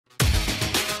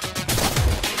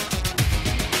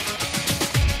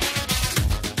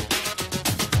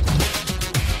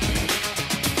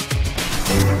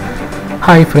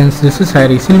Hi friends, this is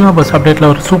Harry. Cinemabuz updateல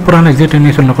ஒரு சூப்பரான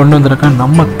exciting கொண்டு வந்திருக்கேன்.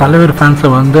 நம்ம தலைவர் ஃபேன்ஸை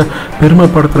வந்து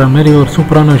பெருமைப்படுத்துகிற மாதிரி ஒரு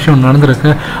சூப்பரான விஷயம்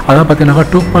நடந்திருக்கு. அதான் பார்த்தீங்கன்னா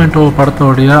 2.0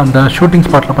 படத்தோடைய அந்த ஷூட்டிங்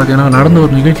ஸ்பாட்டில் பார்த்தீங்கன்னா நடந்த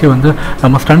ஒரு நிகழ்ச்சி வந்து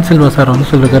நம்ம ஸ்டண்ட் சில்வர் சார் வந்து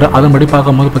சொல்லியிருக்காரு. அதன்படி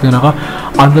பார்க்கும்போது பார்த்தீங்கன்னா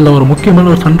அதில் ஒரு முக்கியமான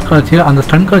ஒரு ஸ்டண்ட் காட்சி, அந்த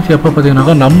ஸ்டண்ட் காட்சி அப்போ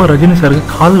பார்த்தீங்கன்னா நம்ம ரஜினி சாருக்கு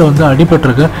காலில் வந்து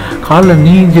அடிபட்டிருக்கு. காலில்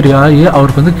நீ இன்ஜுரி ஆகி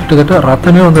அவருக்கு வந்து கிட்டத்தட்ட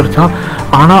ரத்தமே வந்துருச்சான்.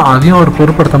 ஆனால் அதையும் அவர்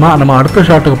பொருட்படுத்தாமல் நம்ம அடுத்த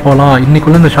ஷாட்டுக்கு போகலாம்,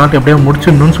 இன்னைக்குள்ளே இந்த ஷாட் எப்படியா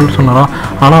முடிச்சிடணும்னு சொன்னாராம்.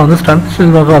 ஆனால் வந்து ஸ்டண்ட்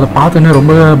சில்வராக அதை பார்த்தோன்னே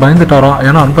ரொம்ப பயந்துட்டாராம்.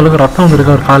 ஏன்னா அந்தளவுக்கு ரத்தம்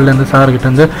வந்துருக்கு அவர் காலிலேருந்து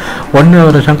சார்கிட்டேருந்து. உடனே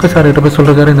அவர் சங்கர் சார் கிட்ட போய்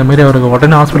சொல்லிருக்காரு, இந்தமாரி அவருக்கு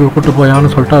உடனே ஹாஸ்பிட்டல் கூப்பிட்டு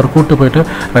போயான்னு சொல்லிட்டு அவர் கூப்பிட்டு போயிட்டு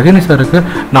ரஜினி சாருக்கு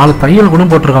 4 தையல் கூட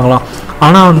போட்டிருக்காங்களாம்.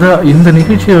 ஆனால் வந்து இந்த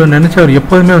நிகழ்ச்சியை நினச்சி அவர்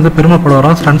எப்போதுமே வந்து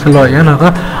பெருமைப்படுவாராம் ஸ்டண்ட் சில்வா. ஏன்னாக்கா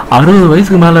 60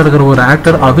 வயசுக்கு மேலே இருக்கிற ஒரு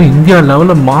ஆக்டர், அதுவும் இந்தியா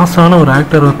லெவலில் மாசான ஒரு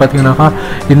ஆக்டர் பார்த்தீங்கன்னாக்கா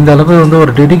இந்த அளவுக்கு வந்து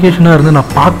ஒரு டெடிக்கேஷனாக இருந்து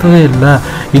நான் பார்த்ததே இல்லை.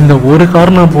 இந்த ஒரு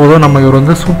காரணம் போதும் நம்ம இவர்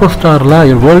வந்து சூப்பர் ஸ்டாரில்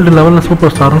வேர்ல்டு லெவலில்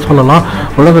சூப்பர் ஸ்டார்னு சொல்லலாம்.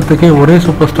 உலகத்துக்கே ஒரே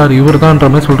சூப்பர் ஸ்டார் இவர் தான்ன்ற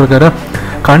மாதிரி சொல்லியிருக்காரு.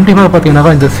 கண்டிப்பாக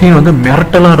பார்த்தீங்கன்னாக்கா இந்த சீன் வந்து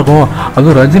மிரட்டலாக இருக்கும்.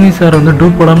 அதுவும் ரஜினி சார் வந்து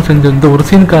டூப் போடாமல் செஞ்ச இந்த ஒரு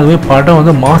சீனுக்காகவே படம்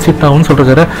வந்து மாஸ் ஹிட் ஆகும்னு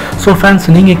சொல்லியிருக்காரு. ஸோ ஃபேன்ஸ்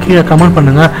நீங்கள் கீழே கமெண்ட்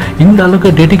பண்ணுங்கள், இந்த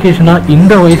அளவுக்கு டெடிக்கேஷனாக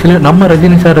இந்த வயசுல நம்ம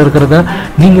ரஜினி சார் இருக்கிறத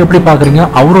நீங்கள் எப்படி பார்க்குறீங்க,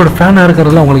 அவரோட ஃபேனாக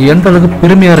இருக்கிறதுல உங்களுக்கு எந்த அளவுக்கு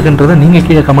பெருமையாக இருக்குன்றதை நீங்கள்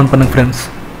கீழே கமெண்ட் பண்ணுங்கள் ஃப்ரெண்ட்ஸ்.